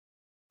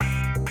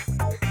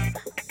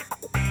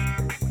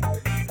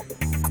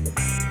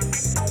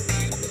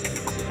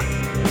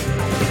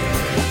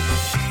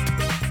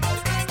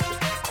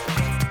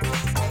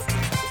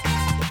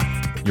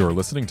You're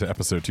listening to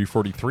episode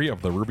 243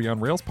 of the Ruby on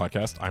Rails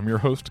podcast. I'm your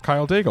host,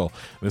 Kyle Daigle.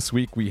 This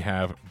week we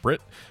have Britt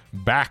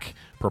back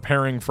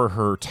preparing for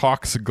her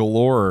talks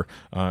galore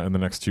in the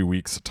next 2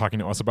 weeks, talking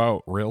to us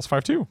about Rails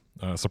 5.2.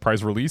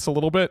 Surprise release a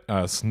little bit,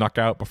 snuck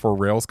out before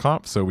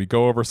RailsConf. So we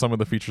go over some of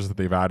the features that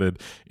they've added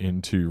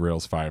into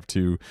Rails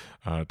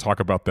 5.2, talk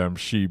about them.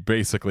 She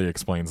basically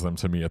explains them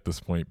to me at this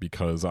point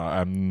because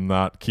I'm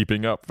not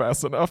keeping up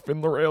fast enough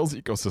in the Rails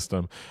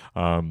ecosystem.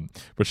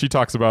 But she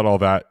talks about all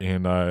that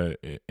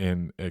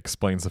and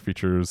explains the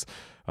features.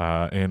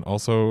 And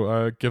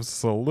also gives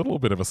us a little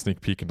bit of a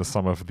sneak peek into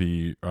some of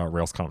the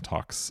RailsConf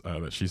talks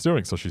that she's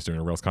doing. So she's doing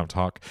a RailsConf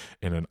talk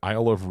and an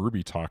Isle of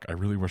Ruby talk. I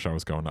really wish I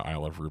was going to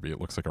Isle of Ruby. It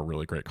looks like a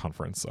really great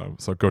conference.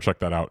 So go check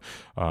that out.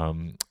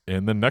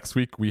 And then next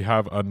week we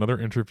have another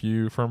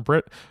interview from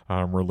Britt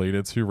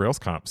related to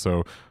RailsConf.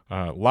 So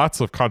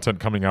lots of content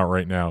coming out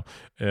right now.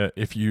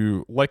 If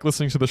you like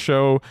listening to the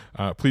show,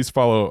 please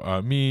follow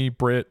me,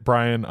 Britt,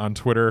 Brian on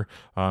Twitter.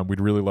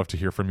 We'd really love to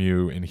hear from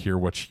you and hear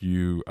what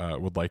you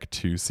would like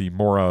to see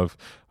more of,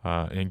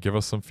 and give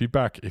us some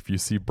feedback. If you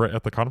see Britt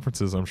at the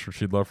conferences, I'm sure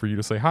she'd love for you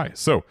to say hi.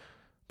 So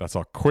that's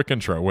a quick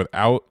intro.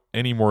 Without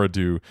any more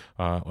ado,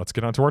 let's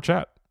get on to our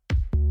chat.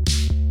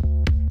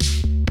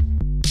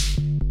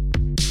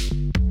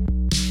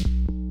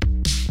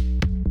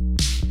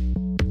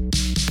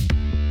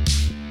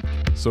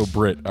 So,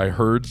 Britt, I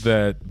heard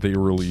that they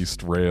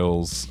released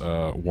Rails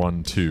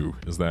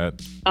 1.2. Is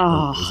that?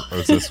 Oh.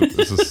 Is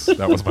this,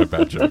 that was my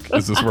bad joke.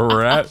 Is this where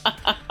we're at?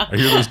 I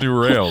hear there's new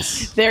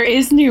Rails. There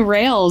is new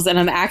Rails, and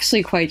I'm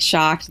actually quite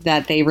shocked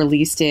that they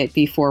released it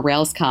before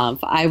RailsConf.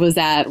 I was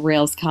at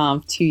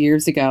RailsConf 2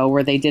 years ago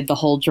where they did the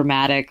whole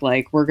dramatic,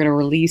 like, we're going to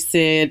release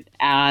it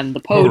on the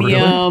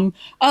podium. Oh, really?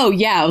 Oh,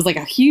 yeah. It was like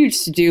a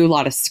huge to-do, a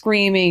lot of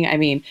screaming. I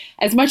mean,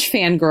 as much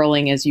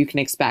fangirling as you can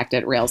expect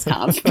at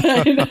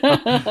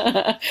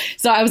RailsConf.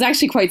 So I was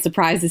actually quite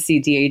surprised to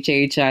see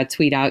DHH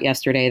tweet out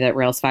yesterday that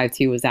Rails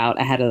 5.2 was out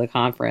ahead of the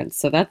conference.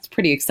 So that's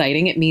pretty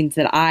exciting. It means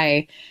that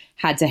I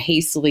had to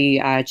hastily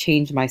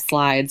change my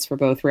slides for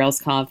both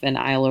RailsConf and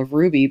Isle of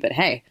Ruby. But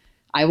hey,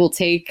 I'll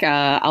take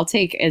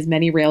as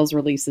many Rails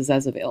releases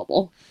as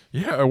available.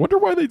 Yeah, I wonder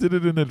why they did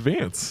it in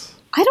advance.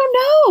 I don't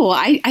know.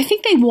 I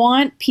think they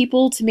want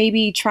people to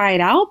maybe try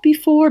it out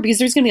before, because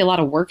there's going to be a lot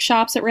of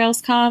workshops at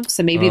RailsConf.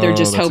 So maybe they're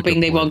just hoping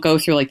they won't go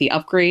through like the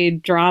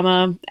upgrade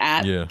drama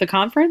at the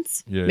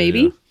conference. Yeah,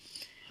 maybe. Yeah.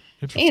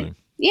 Interesting.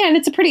 And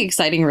it's a pretty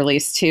exciting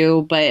release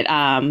too. But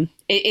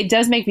it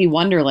does make me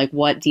wonder like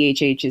what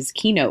DHH's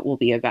keynote will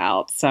be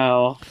about.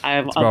 So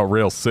it's about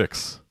Rails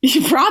 6.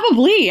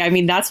 Probably. I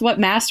mean, that's what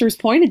Masters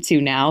pointed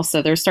to now.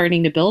 So they're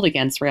starting to build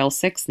against Rails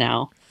 6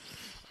 now.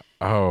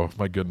 Oh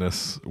my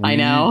goodness! I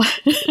know.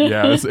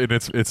 Yeah,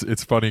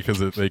 it's funny because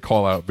they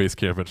call out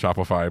Basecamp and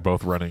Shopify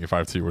both running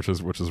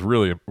 5.2, which is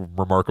really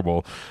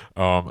remarkable.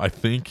 I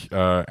think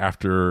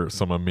after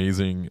some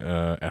amazing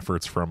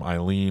efforts from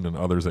Eileen and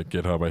others at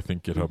GitHub, I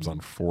think GitHub's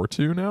on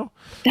 4.2 now.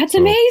 That's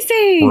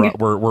amazing.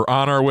 We're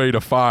on our way to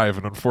 5,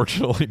 and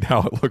unfortunately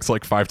now it looks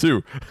like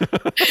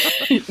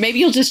 5.2. Maybe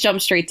you'll just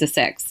jump straight to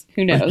 6.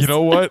 Who knows? You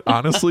know what?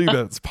 Honestly,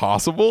 that's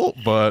possible,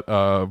 but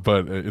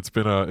it's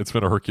been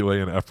a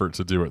Herculean effort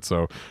to do it.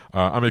 So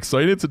I'm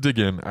excited to dig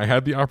in. I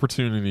had the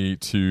opportunity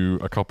to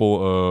a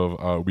couple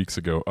of weeks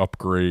ago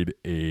upgrade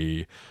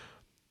a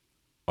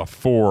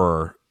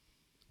 4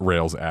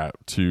 Rails app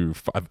to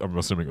I'm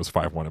assuming it was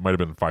 5.1. It might have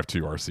been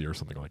 5.2 RC or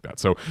something like that.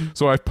 So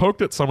I've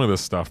poked at some of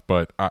this stuff,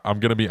 but I'm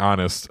going to be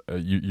honest.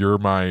 You're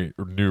my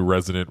new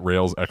resident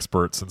Rails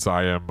expert since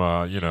I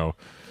am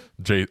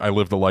I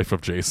live the life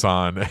of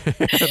JSON and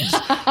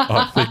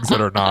things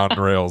that are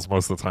non-Rails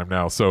most of the time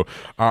now. So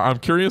I'm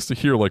curious to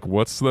hear like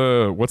what's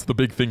the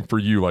big thing for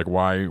you? Like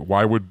why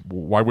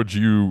would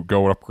you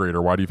go upgrade,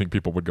 or why do you think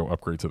people would go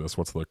upgrade to this?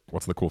 What's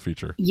the cool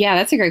feature? Yeah,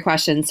 that's a great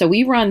question. So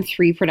we run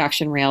 3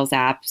 production Rails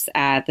apps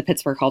at the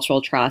Pittsburgh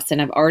Cultural Trust,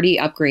 and I've already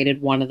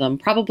upgraded one of them,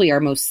 probably our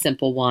most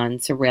simple one,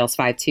 to Rails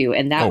 5.2,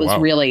 and that was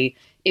really,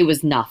 it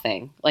was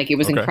nothing. Like it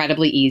was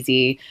incredibly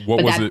easy.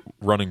 What was it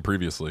running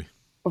previously?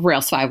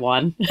 Rails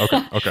 5.1.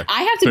 Okay.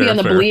 I have to be on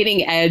the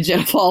bleeding edge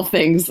of all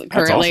things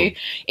currently.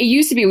 Awesome. It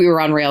used to be we were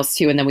on Rails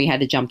 2 and then we had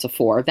to jump to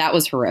 4. That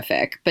was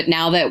horrific. But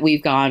now that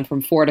we've gone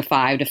from 4 to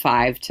 5 to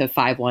 5 to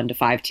 5.1 to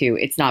 5.2,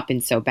 it's not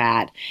been so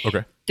bad.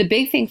 Okay. The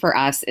big thing for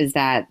us is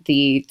that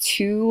the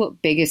 2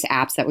 biggest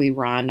apps that we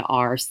run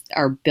are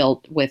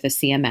built with a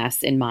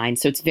CMS in mind.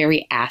 So it's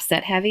very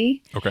asset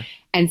heavy. Okay.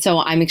 And so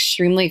I'm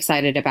extremely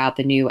excited about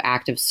the new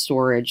active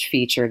storage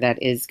feature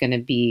that is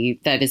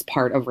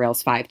part of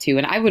Rails 5.2.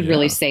 And I would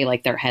really say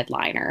like their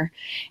headliner.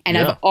 And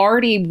I've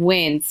already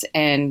went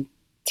and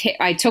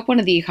I took one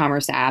of the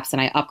e-commerce apps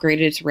and I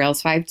upgraded it to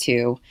Rails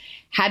 5.2.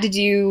 Had to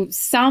do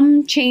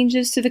some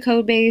changes to the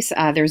code base.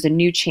 There's a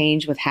new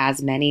change with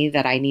has many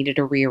that I needed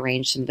to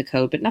rearrange some of the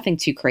code, but nothing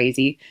too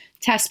crazy.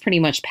 Test pretty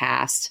much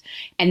passed.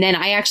 And then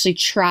I actually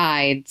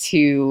tried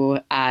to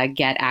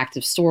get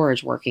active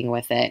storage working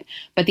with it.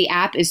 But the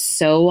app is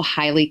so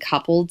highly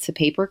coupled to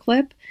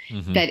Paperclip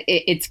that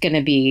it's going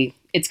to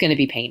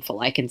be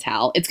painful. I can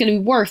tell. It's going to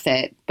be worth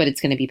it, but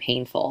it's going to be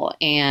painful.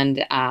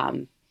 And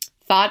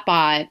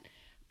Thoughtbot,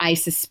 I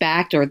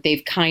suspect, or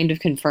they've kind of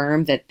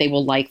confirmed that they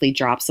will likely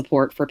drop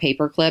support for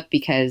Paperclip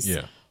because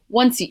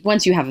once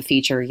you have a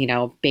feature,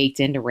 baked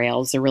into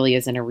Rails, there really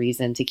isn't a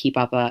reason to keep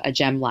up a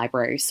gem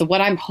library. So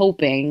what I'm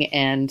hoping,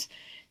 and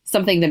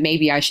something that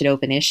maybe I should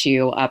open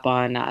issue up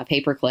on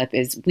Paperclip,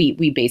 is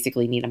we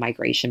basically need a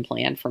migration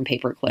plan from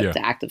Paperclip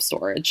to active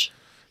storage.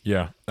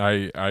 Yeah,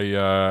 I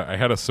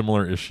had a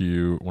similar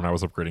issue when I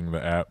was upgrading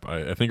the app.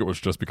 I think it was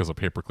just because of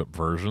Paperclip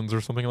versions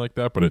or something like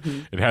that, but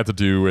it had to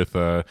do with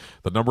the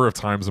number of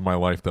times in my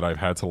life that I've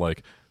had to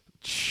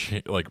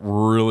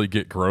really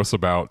get gross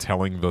about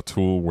telling the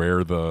tool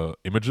where the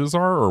images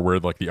are or where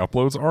the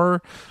uploads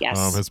are.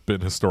 Yes. Has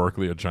been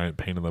historically a giant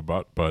pain in the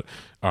butt. But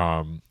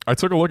I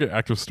took a look at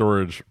active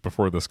storage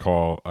before this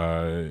call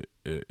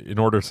in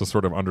order to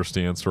sort of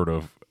understand sort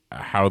of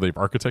how they've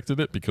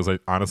architected it, because I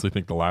honestly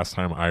think the last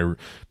time I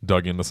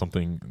dug into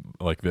something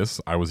like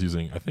this, I was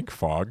using, I think,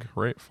 Fog,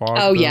 right? Fog.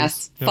 Oh,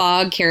 yes. Yep.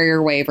 Fog,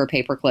 Carrier Wave, or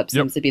Paperclip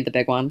seems to be the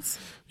big ones.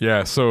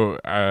 Yeah. So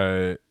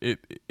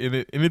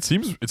it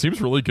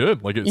seems really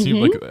good. Like it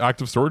seems like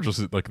active storage is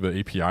like the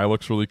API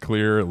looks really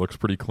clear. It looks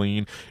pretty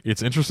clean.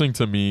 It's interesting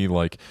to me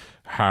what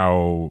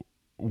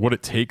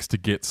it takes to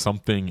get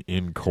something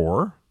in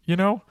core.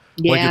 Yeah.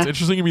 Like it's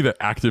interesting to me that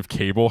active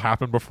cable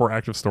happened before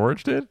active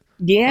storage did.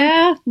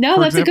 Yeah, no,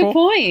 that's example. a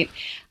good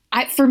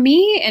point. For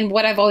me, and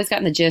what I've always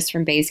gotten the gist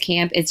from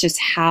Basecamp, it's just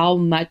how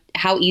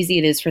easy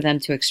it is for them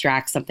to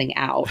extract something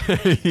out.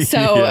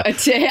 So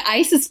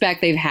I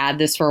suspect they've had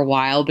this for a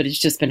while, but it's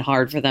just been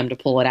hard for them to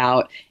pull it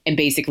out and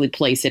basically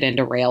place it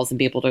into Rails and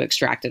be able to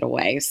extract it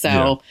away.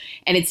 So,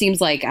 and it seems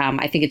like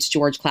I think it's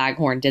George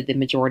Claghorn did the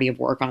majority of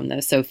work on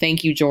this. So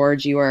thank you,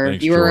 George. You are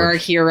our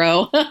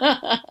hero.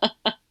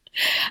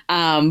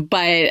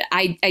 But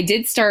I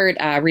did start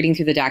reading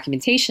through the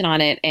documentation on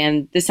it,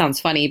 and this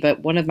sounds funny, but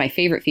one of my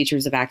favorite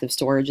features of active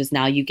storage is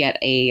now you get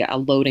a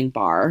loading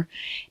bar,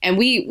 and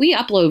we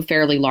upload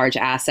fairly large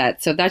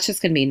assets, so that's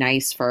just going to be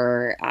nice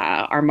for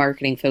our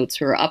marketing folks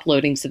who are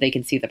uploading so they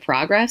can see the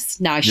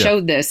progress. Now I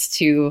showed this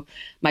to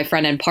my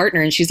friend and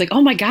partner, and she's like,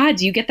 "Oh my God,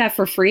 do you get that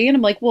for free?" And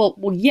I'm like, well,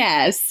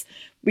 yes.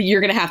 But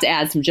you're going to have to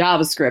add some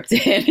JavaScript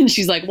in. And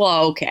she's like,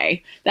 well,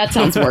 okay, that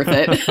sounds worth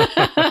it.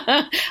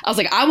 I was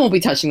like, I won't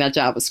be touching that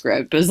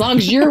JavaScript, but as long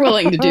as you're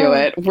willing to do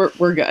it,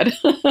 we're good.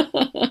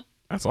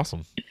 That's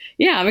awesome.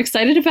 Yeah, I'm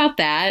excited about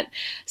that.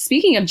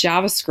 Speaking of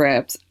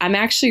JavaScript, I'm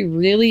actually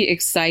really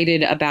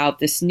excited about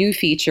this new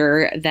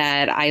feature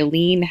that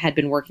Eileen had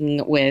been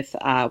working with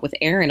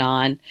Aaron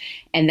on,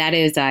 and that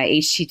is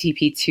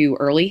HTTP2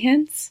 early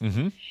hints.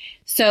 Mm-hmm.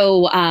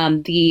 So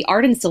the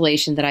art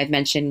installation that I've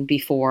mentioned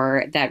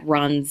before that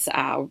runs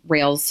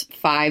Rails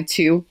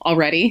 5.2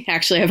 already.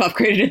 Actually, I've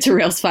upgraded it to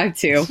Rails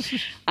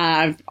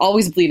 5.2.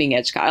 Always bleeding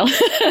edge, Kyle.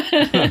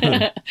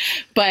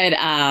 But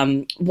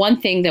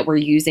one thing that we're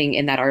using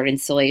in that art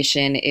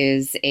installation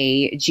is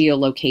a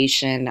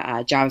geolocation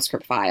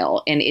JavaScript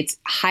file, and it's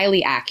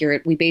highly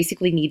accurate. We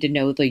basically need to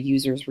know the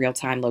user's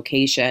real-time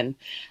location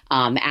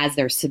as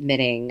they're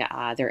submitting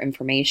their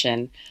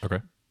information. Okay.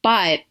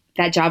 But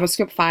that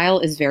JavaScript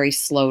file is very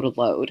slow to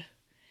load.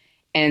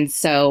 And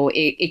so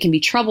it can be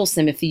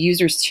troublesome if the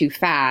user's too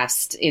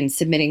fast in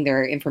submitting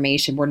their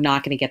information. We're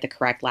not going to get the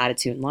correct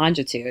latitude and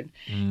longitude.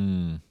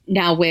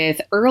 Now, with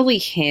early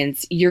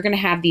hints, you're going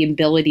to have the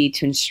ability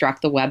to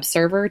instruct the web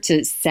server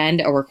to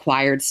send a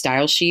required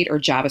style sheet or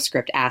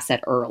JavaScript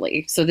asset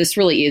early. So this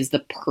really is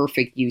the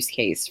perfect use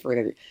case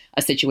for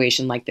a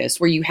situation like this,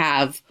 where you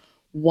have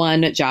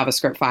one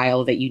JavaScript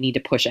file that you need to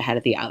push ahead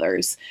of the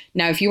others.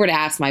 Now, if you were to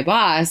ask my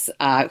boss,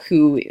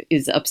 who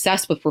is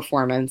obsessed with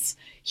performance,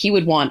 he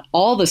would want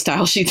all the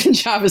style sheets and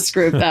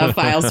JavaScript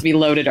files to be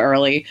loaded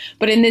early.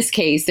 But in this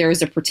case, there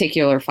is a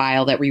particular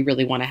file that we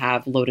really want to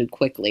have loaded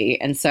quickly.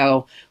 And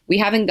so we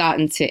haven't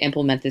gotten to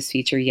implement this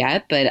feature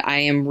yet, but I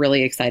am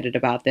really excited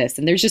about this.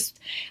 And there's just,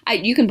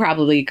 you can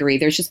probably agree,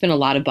 there's just been a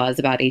lot of buzz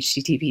about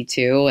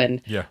HTTP2.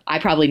 And I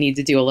probably need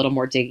to do a little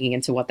more digging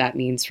into what that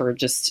means for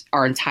just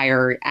our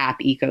entire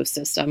app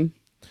ecosystem.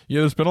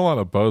 Yeah, there's been a lot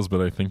of buzz,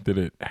 but I think that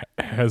it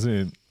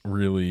hasn't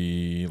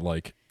really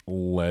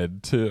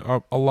led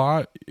to a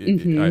lot.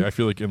 I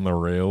feel like in the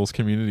Rails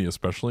community,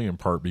 especially in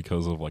part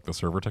because of the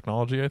server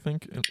technology, I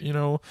think,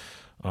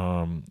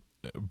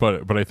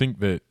 but I think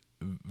that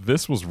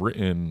this was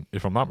written,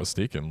 if I'm not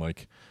mistaken,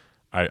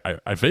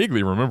 I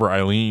vaguely remember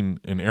Eileen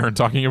and Aaron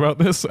talking about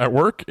this at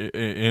work,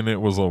 and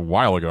it was a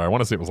while ago. I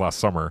want to say it was last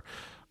summer.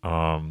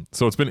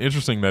 So it's been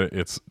interesting that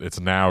it's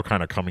now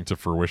kind of coming to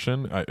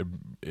fruition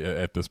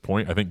at this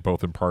point. I think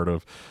both in part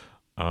of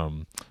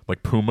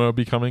like Puma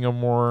becoming a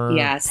more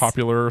Yes.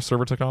 popular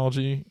server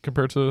technology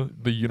compared to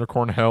the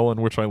unicorn hell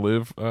in which I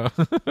live.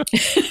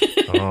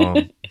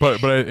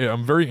 But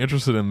I'm very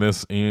interested in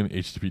this in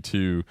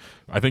HTTP2.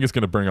 I think it's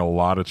going to bring a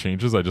lot of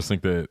changes. I just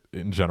think that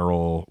in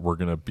general, we're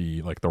going to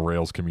be like the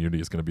Rails community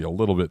is going to be a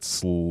little bit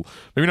slow,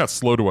 maybe not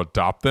slow to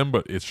adopt them,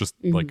 but it's just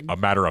like a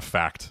matter of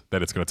fact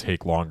that it's going to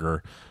take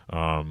longer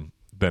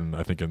than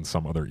I think in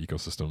some other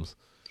ecosystems.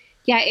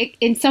 Yeah,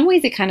 in some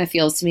ways, it kind of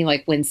feels to me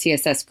like when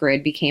CSS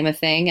Grid became a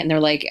thing, and they're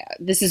like,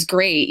 "This is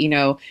great,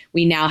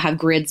 we now have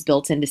grids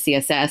built into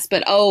CSS,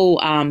 but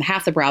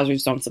half the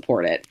browsers don't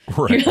support it."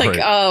 Right, You're like,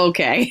 right. "Oh,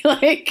 okay,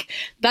 like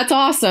that's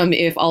awesome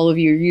if all of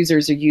your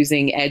users are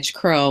using Edge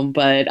Chrome,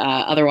 but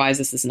otherwise,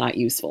 this is not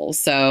useful."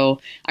 So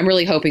I'm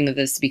really hoping that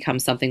this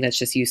becomes something that's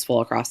just useful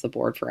across the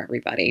board for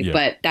everybody. Yeah.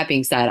 But that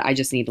being said, I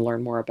just need to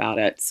learn more about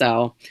it.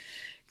 So.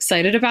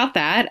 Excited about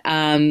that.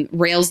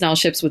 Rails now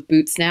ships with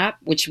Bootsnap,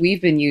 which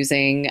we've been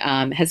using.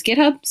 Has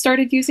GitHub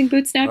started using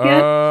Bootsnap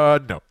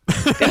yet? No.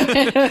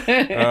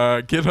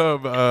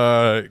 GitHub,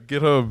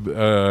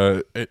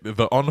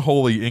 the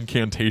unholy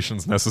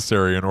incantations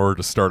necessary in order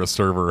to start a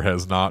server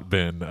has not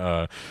been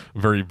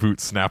very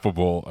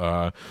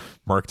boot-snappable.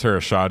 Mark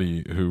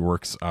Terashati, who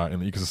works in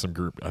the ecosystem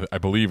group, I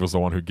believe was the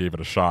one who gave it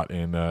a shot,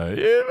 and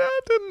it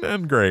didn't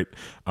end great.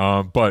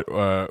 But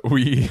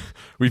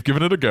we've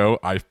given it a go.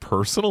 I've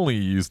personally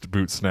used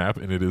Bootsnap,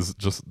 and it is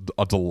just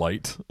a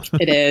delight.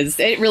 It is.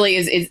 It really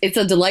is. It's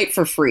a delight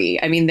for free.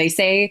 I mean, they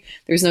say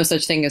there's no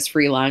such thing as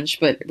free lunch,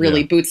 but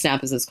really,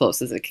 Bootsnap is as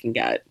close as it can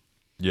get.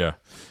 Yeah,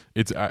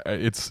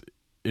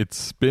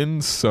 it's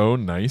been so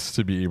nice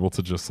to be able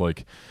to just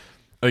like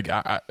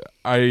I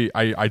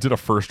did a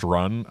first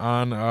run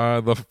on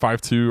the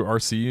 5.2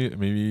 RC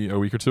maybe a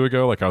week or two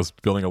ago. Like I was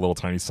building a little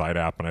tiny side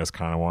app, and I just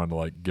kind of wanted to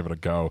like give it a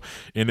go,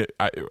 and it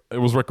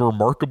was like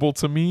remarkable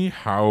to me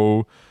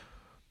how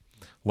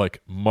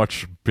like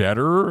much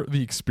better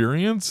the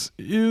experience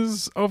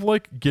is of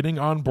like getting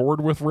on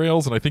board with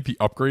Rails. And I think the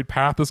upgrade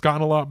path has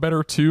gotten a lot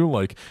better too.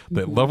 Like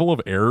the level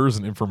of errors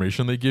and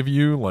information they give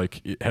you,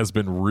 like it has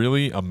been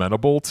really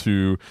amenable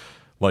to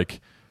like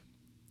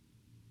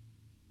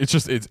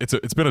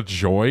it's been a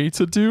joy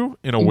to do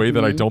in a way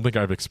that I don't think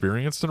I've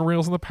experienced in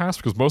Rails in the past,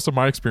 because most of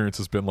my experience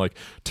has been like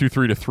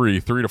 2.3 to 3,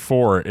 3 to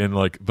 4, and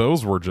like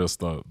those were just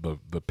the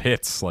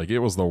pits. Like it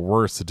was the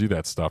worst to do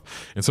that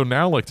stuff. And so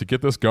now like to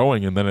get this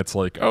going, and then it's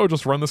like, oh,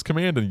 just run this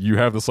command, and you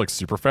have this like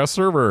super fast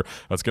server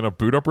that's gonna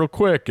boot up real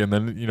quick, and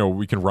then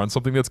we can run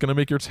something that's gonna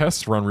make your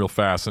tests run real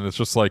fast. And it's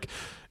just like,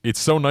 it's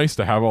so nice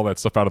to have all that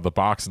stuff out of the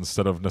box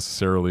instead of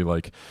necessarily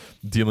like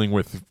dealing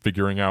with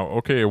figuring out,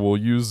 okay, we'll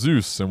use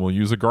Zeus and we'll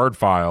use a guard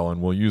file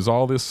and we'll use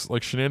all this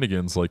like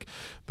shenanigans. Like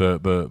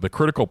the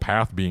critical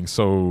path being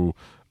so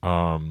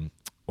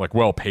like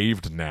well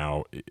paved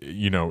now,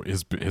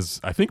 is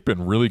I think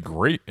been really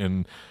great.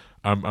 And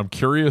I'm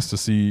curious to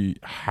see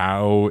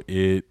how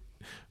it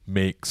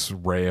makes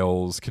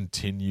Rails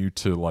continue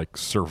to like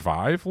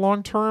survive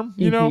long term,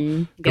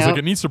 because like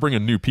it needs to bring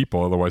in new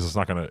people, otherwise it's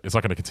not gonna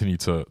continue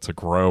to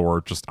grow,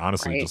 or just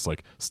honestly just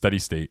like steady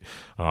state.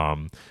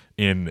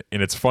 And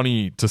it's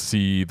funny to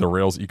see the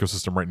Rails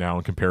ecosystem right now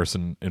in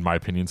comparison, in my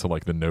opinion, to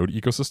like the Node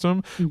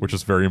ecosystem, which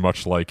is very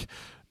much like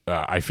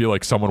I feel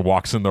like someone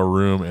walks in the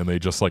room and they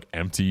just like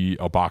empty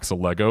a box of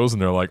Legos,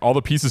 and they're like, all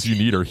the pieces you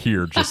need are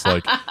here, just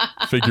like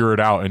figure it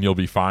out and you'll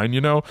be fine,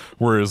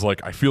 whereas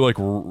like I feel like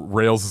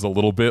Rails is a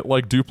little bit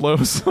like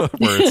Duplos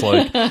where it's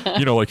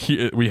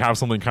like we have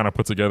something kind of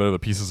put together, the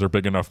pieces are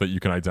big enough that you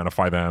can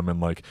identify them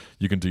and like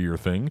you can do your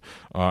thing.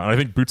 And I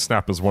think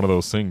Bootsnap is one of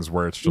those things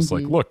where it's just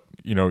like, look,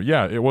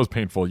 yeah, it was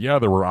painful, yeah,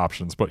 there were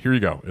options, but here you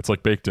go, it's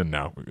like baked in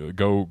now.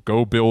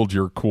 Go build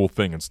your cool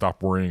thing and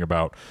stop worrying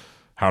about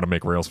how to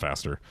make Rails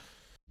faster.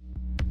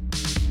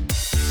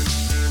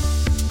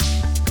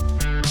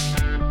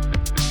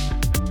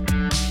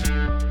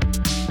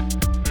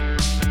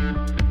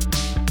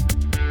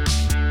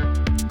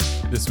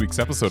 This week's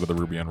episode of the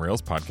Ruby on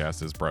Rails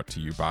podcast is brought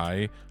to you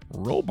by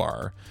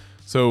Rollbar.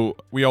 So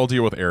we all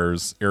deal with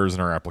errors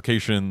in our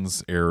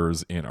applications,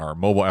 errors in our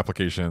mobile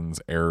applications,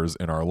 errors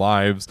in our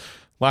lives.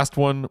 Last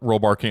one,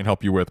 Rollbar can't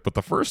help you with, but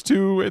the first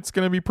two, it's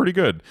going to be pretty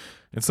good.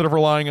 Instead of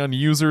relying on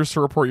users to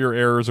report your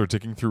errors or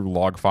digging through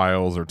log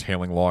files or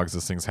tailing logs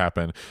as things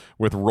happen,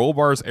 with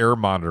Rollbar's error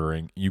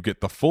monitoring, you get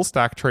the full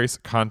stack trace,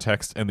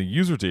 context, and the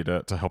user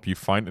data to help you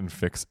find and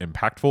fix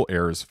impactful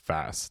errors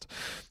fast.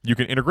 You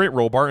can integrate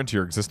Rollbar into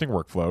your existing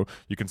workflow,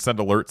 you can send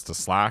alerts to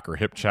Slack or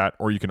HipChat,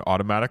 or you can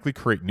automatically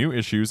create new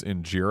issues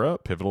in Jira,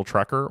 Pivotal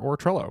Tracker, or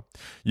Trello.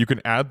 You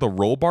can add the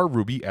Rollbar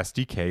Ruby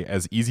SDK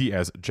as easy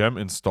as gem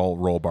install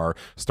Rollbar.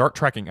 Start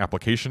tracking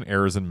application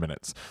errors in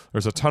minutes.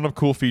 There's a ton of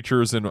cool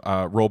features in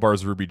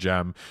Rollbar's Ruby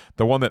gem.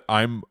 The one that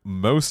I'm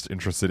most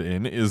interested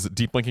in is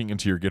deep linking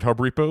into your GitHub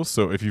repos.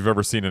 So if you've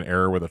ever seen an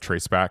error with a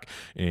traceback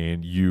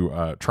and you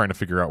trying to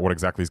figure out what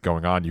exactly is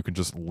going on, you can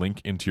just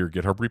link into your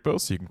GitHub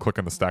repos. So you can click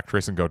on the stack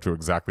trace and go to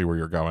exactly where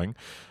you're going.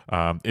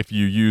 If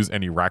you use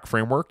any rack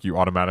framework, you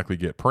automatically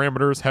get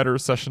parameters,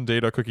 headers, session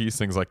data, cookies,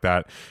 things like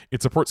that.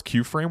 It supports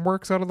queue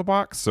frameworks out of the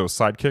box, so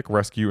Sidekick,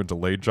 Rescue, and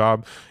Delayed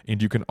Job.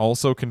 And you can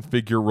also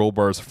configure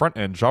Rollbar's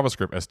front-end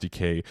JavaScript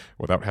SDK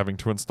without having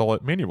to install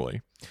it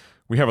manually.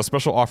 We have a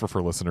special offer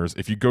for listeners.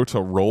 If you go to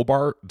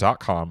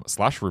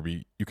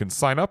rollbar.com/Ruby, you can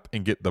sign up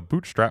and get the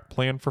Bootstrap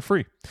plan for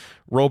free.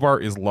 Rollbar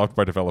is loved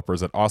by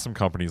developers at awesome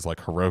companies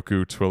like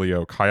Heroku,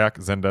 Twilio, Kayak,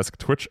 Zendesk,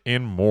 Twitch,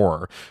 and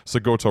more. So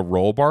go to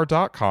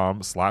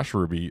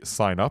rollbar.com/Ruby,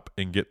 sign up,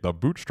 and get the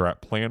Bootstrap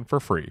plan for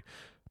free.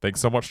 Thanks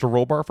so much to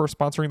Rollbar for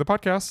sponsoring the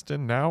podcast.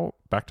 And now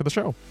back to the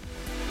show.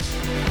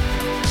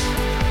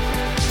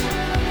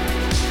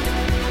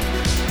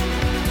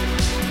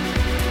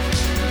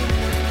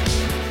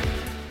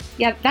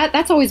 Yeah,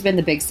 that's always been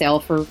the big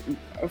sale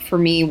for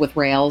me with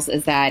Rails,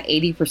 is that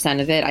 80%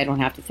 of it, I don't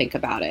have to think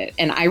about it.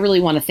 And I really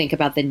want to think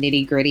about the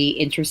nitty gritty,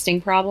 interesting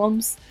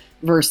problems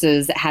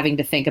versus having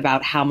to think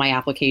about how my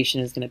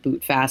application is going to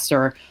boot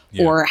faster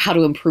or how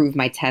to improve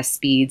my test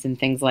speeds and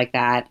things like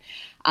that.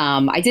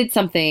 I did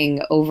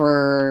something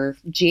over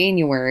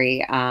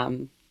January.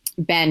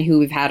 Ben, who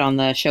we've had on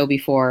the show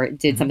before,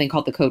 did something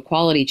called the Code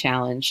Quality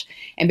Challenge.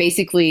 And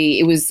basically,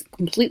 it was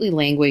completely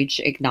language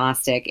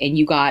agnostic, and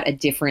you got a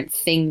different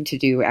thing to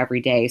do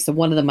every day. So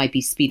one of them might be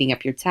speeding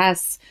up your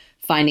tests,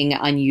 finding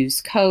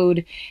unused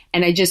code.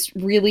 And I just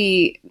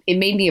really, it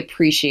made me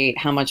appreciate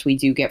how much we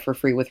do get for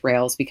free with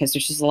Rails, because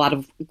there's just a lot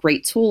of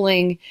great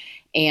tooling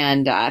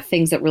and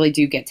things that really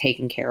do get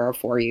taken care of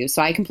for you.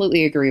 So I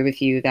completely agree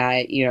with you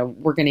that,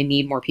 we're going to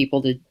need more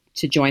people to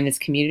join this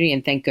community,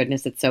 and thank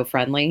goodness it's so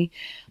friendly.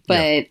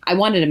 But I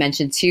wanted to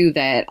mention too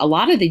that a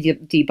lot of the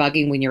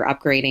debugging when you're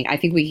upgrading, I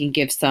think we can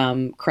give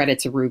some credit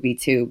to Ruby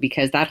too,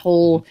 because that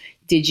whole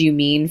did you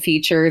mean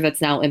feature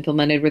that's now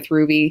implemented with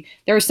Ruby,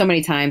 there are so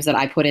many times that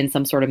I put in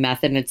some sort of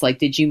method and it's like,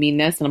 did you mean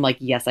this? And I'm like,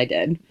 yes, I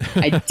did.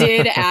 I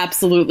did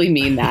absolutely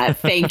mean that.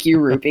 Thank you,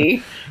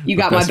 Ruby. You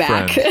got my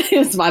back.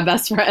 It's my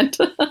best friend.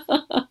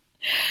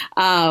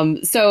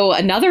 So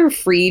another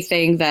free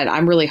thing that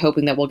I'm really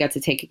hoping that we'll get to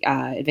take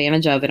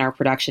advantage of in our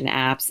production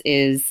apps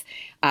is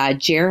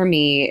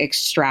Jeremy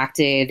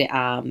extracted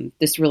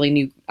this really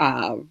new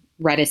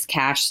Redis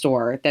cache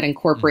store that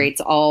incorporates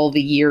all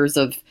the years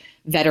of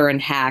veteran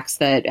hacks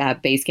that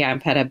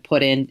Basecamp had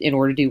put in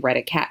order to do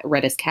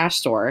Redis cache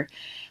store.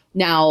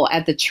 Now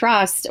at the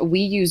Trust, we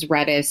use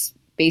Redis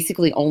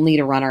basically only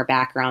to run our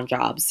background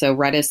jobs. So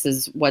Redis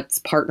is what's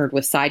partnered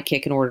with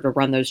Sidekick in order to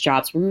run those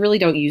jobs. We really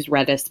don't use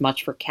Redis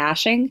much for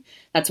caching.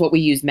 That's what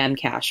we use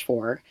Memcache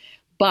for.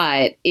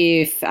 But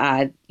if,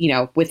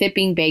 with it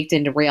being baked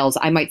into Rails,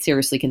 I might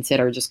seriously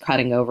consider just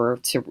cutting over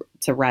to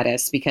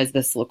Redis, because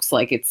this looks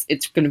like it's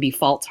going to be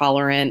fault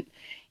tolerant,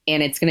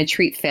 and it's going to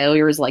treat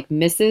failures like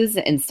misses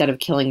instead of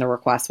killing the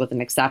request with an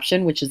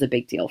exception, which is a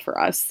big deal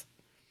for us.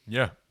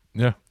 Yeah.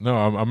 No,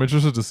 I'm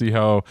interested to see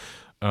how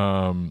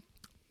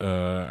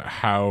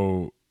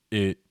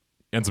it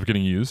ends up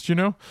getting used,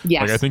 Yes.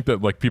 Like I think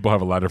that like people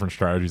have a lot of different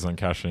strategies on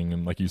caching,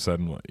 and like you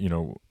said,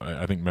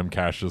 I think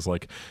Memcache is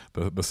like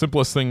the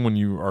simplest thing when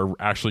you are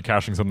actually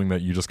caching something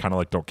that you just kind of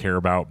like don't care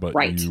about, but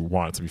you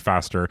want it to be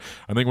faster.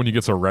 I think when you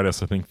get to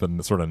Redis, I think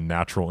the sort of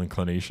natural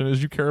inclination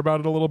is you care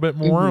about it a little bit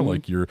more.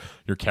 Like you're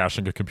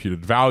caching a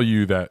computed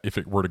value that if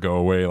it were to go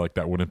away, like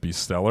that wouldn't be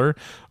stellar.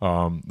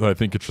 But I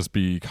think it's just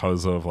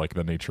because of like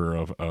the nature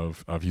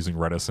of using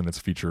Redis and its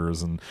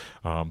features, and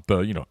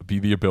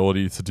the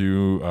ability to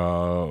do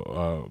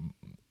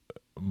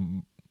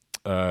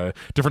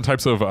different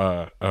types of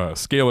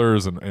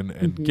scalars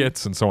and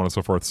gets and so on and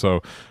so forth.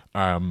 So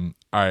I'm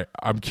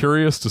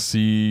curious to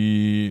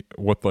see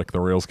what like the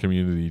Rails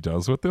community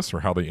does with this, or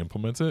how they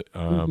implement it.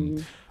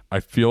 I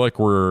feel like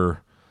we're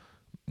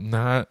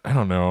not, I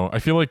don't know. I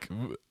feel like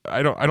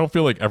I don't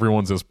feel like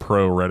everyone's as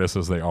pro Redis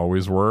as they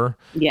always were.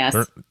 Yes.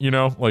 We're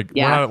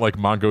not at like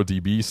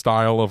MongoDB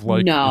style of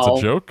like it's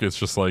a joke. It's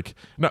just like,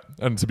 not,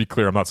 and to be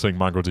clear, I'm not saying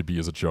MongoDB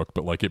is a joke,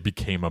 but like it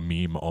became a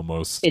meme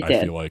almost.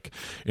 I feel like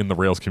in the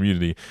Rails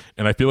community,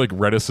 and I feel like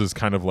Redis is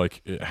kind of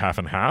like half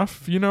and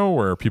half.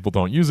 Where people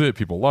don't use it,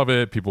 people love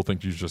it, people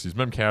think you just use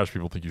Memcache,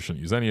 people think you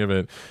shouldn't use any of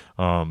it.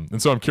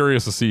 And so I'm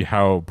curious to see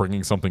how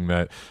bringing something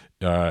that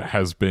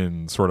has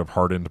been sort of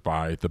hardened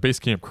by the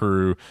Basecamp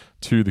crew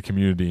to the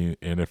community,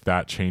 and if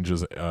that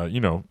changes,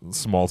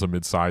 small to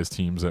mid-sized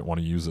teams that want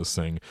to use this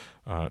thing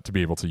to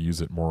be able to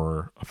use it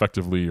more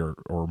effectively or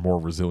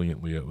more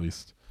resiliently at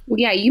least. Well,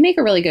 yeah, you make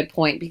a really good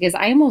point, because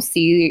I almost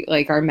see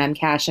like our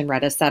Memcache and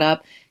Redis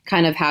setup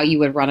kind of how you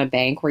would run a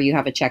bank, where you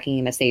have a checking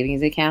and a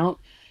savings account.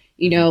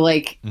 For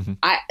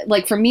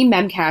me,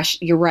 Memcache,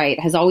 you're right,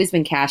 has always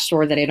been cache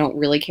store that I don't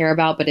really care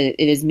about, but it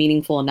is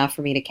meaningful enough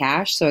for me to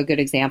cache. So a good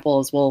example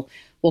is we'll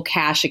we'll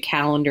cache a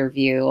calendar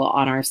view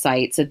on our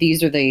site. So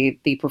these are the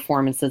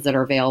performances that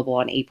are available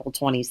on April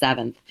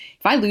 27th.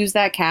 If I lose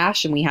that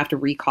cache and we have to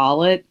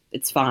recall it,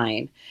 it's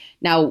fine.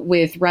 Now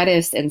with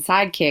Redis and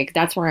Sidekick,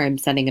 that's where I'm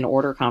sending an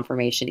order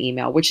confirmation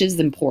email, which is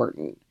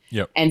important.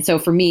 Yep. And so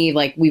for me,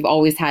 like we've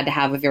always had to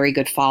have a very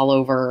good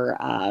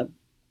fallover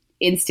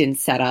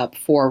instance set up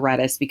for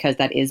Redis because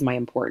that is my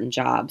important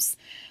jobs.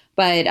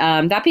 But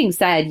that being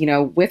said,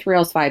 with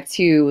Rails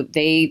 5.2,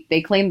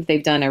 they claim that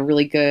they've done a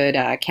really good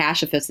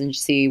cache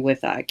efficiency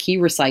with key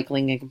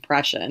recycling and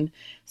compression.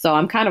 So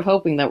I'm kind of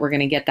hoping that we're going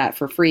to get that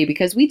for free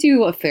because we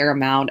do a fair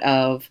amount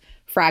of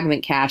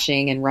fragment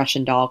caching and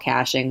Russian doll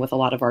caching with a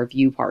lot of our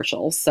view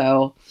partials.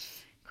 So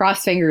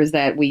cross fingers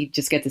that we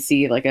just get to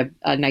see like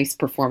a nice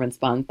performance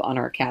bump on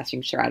our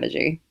caching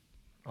strategy.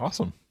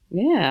 Awesome.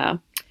 Yeah.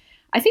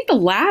 I think the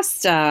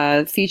last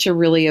feature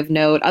really of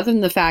note, other than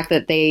the fact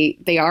that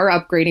they are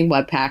upgrading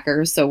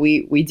Webpacker, so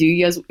we do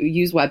use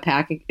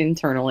Webpack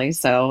internally,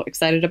 so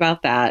excited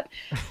about that.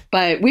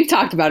 But we've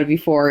talked about it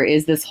before,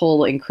 is this whole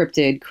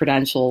encrypted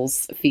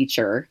credentials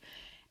feature.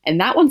 And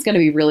that one's going to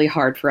be really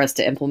hard for us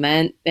to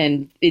implement.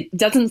 And it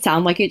doesn't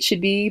sound like it should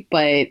be,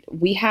 but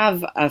we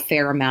have a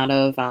fair amount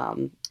of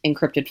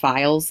encrypted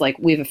files. Like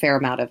we have a fair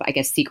amount of, I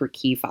guess, secret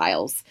key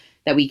files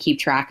that we keep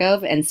track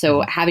of. And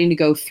so having to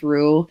go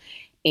through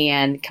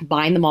and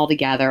combine them all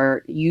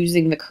together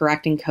using the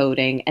correct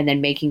encoding and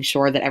then making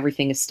sure that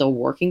everything is still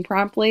working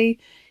promptly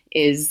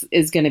is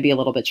going to be a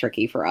little bit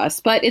tricky for us.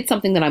 But it's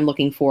something that I'm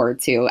looking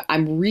forward to.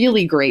 I'm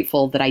really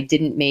grateful that I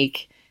didn't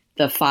make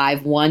the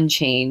 5.1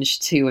 change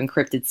to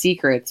encrypted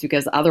secrets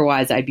because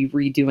otherwise I'd be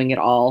redoing it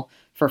all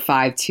for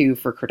 5.2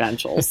 for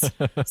credentials.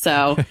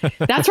 So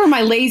that's where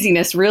my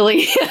laziness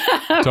really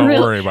Don't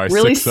worry, by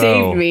really 6.0,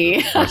 saved me.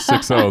 By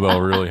 6.0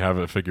 they'll really have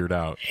it figured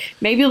out.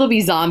 Maybe it'll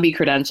be zombie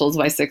credentials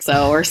by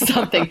 6.0 or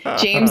something.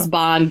 James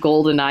Bond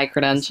GoldenEye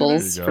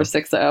credentials for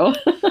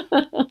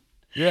 6.0.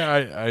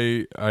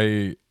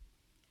 Yeah,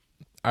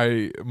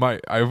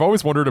 I've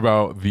always wondered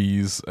about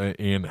these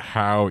and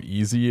how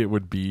easy it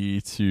would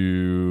be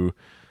to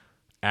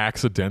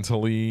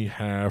accidentally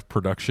have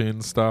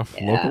production stuff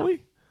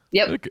locally.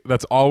 Yep. Like,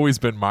 that's always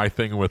been my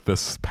thing with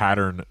this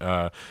pattern,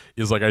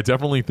 is like I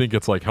definitely think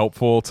it's like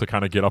helpful to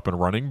kind of get up and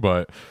running,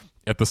 but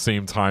at the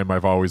same time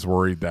I've always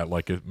worried that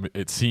like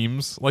it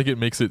seems like it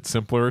makes it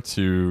simpler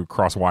to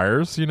cross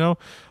wires,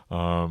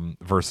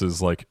 versus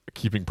like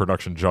keeping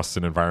production just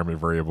in environment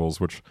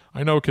variables, which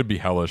I know can be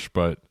hellish,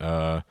 but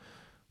I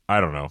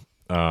don't know.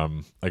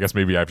 I guess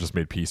maybe I've just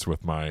made peace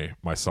with my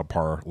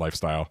subpar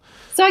lifestyle.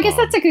 So I guess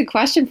that's a good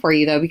question for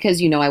you, though,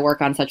 because, I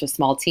work on such a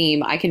small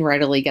team. I can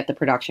readily get the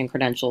production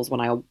credentials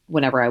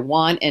whenever I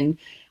want. And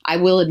I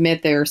will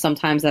admit there are some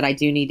times that I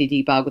do need to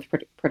debug with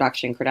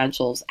production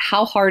credentials.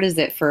 How hard is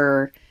it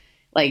for,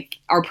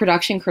 are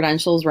production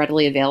credentials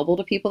readily available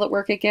to people that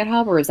work at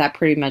GitHub, or is that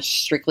pretty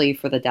much strictly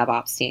for the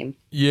DevOps team?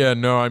 Yeah,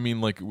 no, I mean,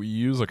 we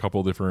use a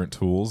couple different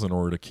tools in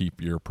order to keep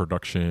your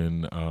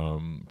production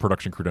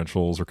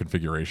credentials or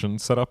configuration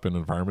set up in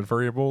environment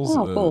variables.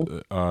 Oh,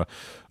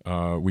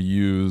 cool. We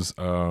use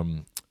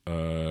one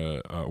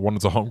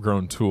is a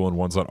homegrown tool and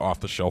one's an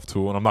off-the-shelf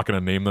tool, and I'm not going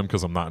to name them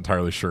because I'm not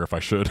entirely sure if I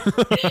should.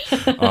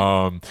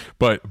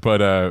 But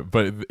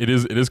it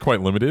is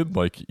quite limited.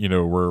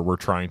 We're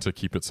trying to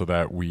keep it so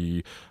that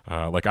we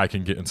I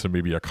can get into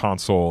maybe a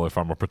console if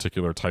I'm a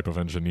particular type of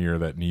engineer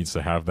that needs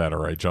to have that,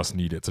 or I just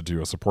need it to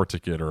do a support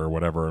ticket or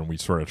whatever, and we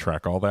sort of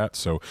track all that.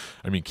 So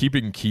I mean,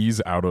 keeping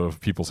keys out of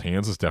people's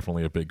hands is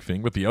definitely a big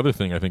thing. But the other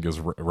thing I think is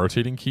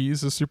rotating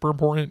keys is super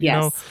important.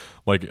 Yes.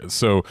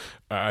 So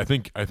I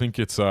think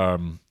it's I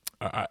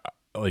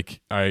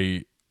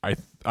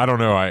don't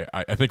know.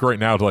 I think right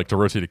now to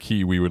rotate a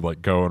key, we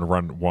would go and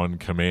run one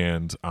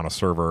command on a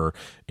server,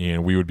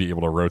 and we would be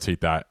able to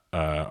rotate that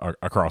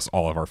across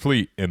all of our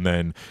fleet. And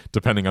then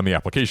depending on the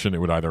application,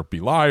 it would either be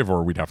live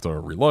or we'd have to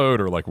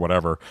reload or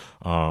whatever.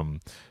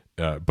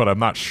 But I'm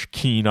not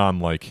keen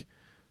on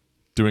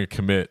doing a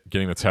commit,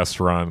 getting the test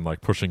run,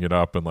 pushing it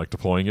up and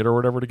deploying it or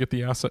whatever to get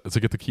the asset, to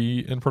get the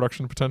key in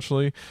production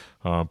potentially.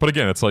 But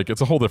again, it's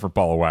a whole different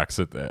ball of wax.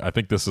 I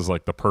think this is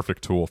the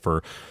perfect tool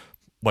for,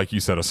 like you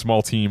said, a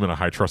small team in a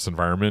high trust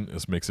environment.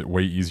 This makes it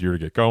way easier to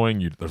get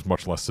going. There's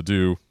much less to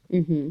do.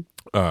 Mm-hmm.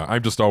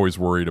 I'm just always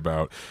worried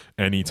about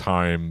any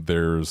time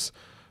there's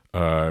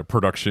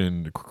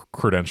production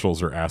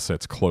credentials or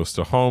assets close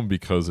to home,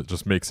 because it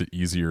just makes it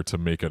easier to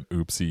make an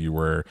oopsie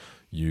where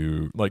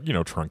you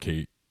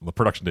truncate the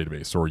production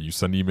database, or you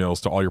send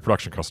emails to all your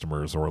production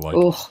customers, or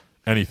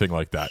anything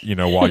like that,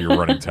 while you're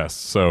running tests.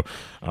 So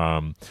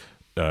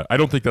I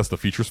don't think that's the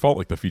feature's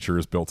fault. The feature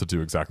is built to do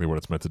exactly what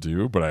it's meant to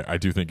do, but I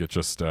do think it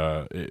just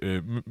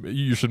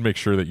you should make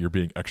sure that you're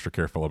being extra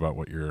careful about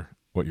what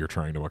you're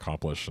trying to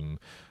accomplish, and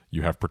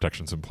you have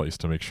protections in place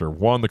to make sure,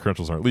 1, the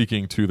credentials aren't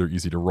leaking, 2, they're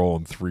easy to roll,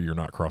 and 3, you're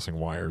not crossing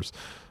wires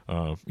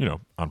on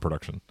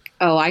production.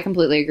 Oh, I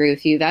completely agree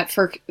with you. That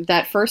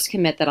first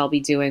commit that I'll be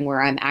doing, where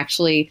I'm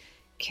actually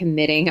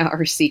committing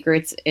our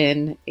secrets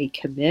in a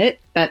commit,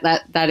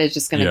 that is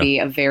just going to be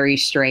a very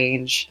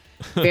strange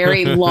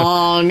very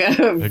long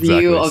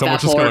view of Someone's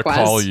that pull just request. gonna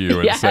call you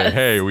and Yes. say,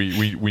 "Hey,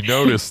 we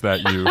noticed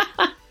that you."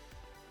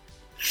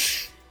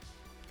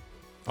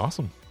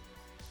 Awesome.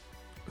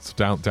 So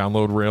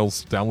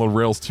download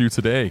Rails 2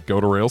 today.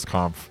 Go to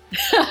RailsConf.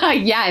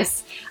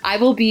 Yes, I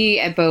will be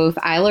at both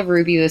I Love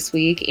Ruby this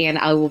week, and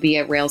I will be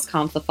at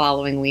RailsConf the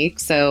following week.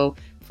 So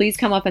please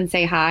come up and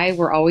say hi.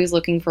 We're always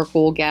looking for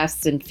cool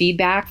guests and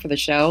feedback for the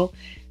show.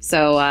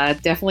 So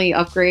definitely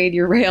upgrade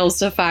your Rails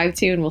to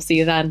 5.2, and we'll see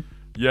you then.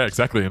 Yeah,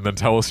 exactly. And then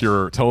tell us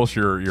your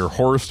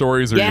horror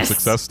stories or your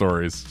success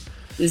stories.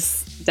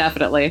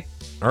 Definitely.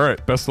 All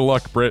right. Best of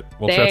luck, Britt.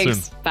 We'll Thanks. chat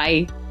soon.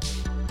 Bye.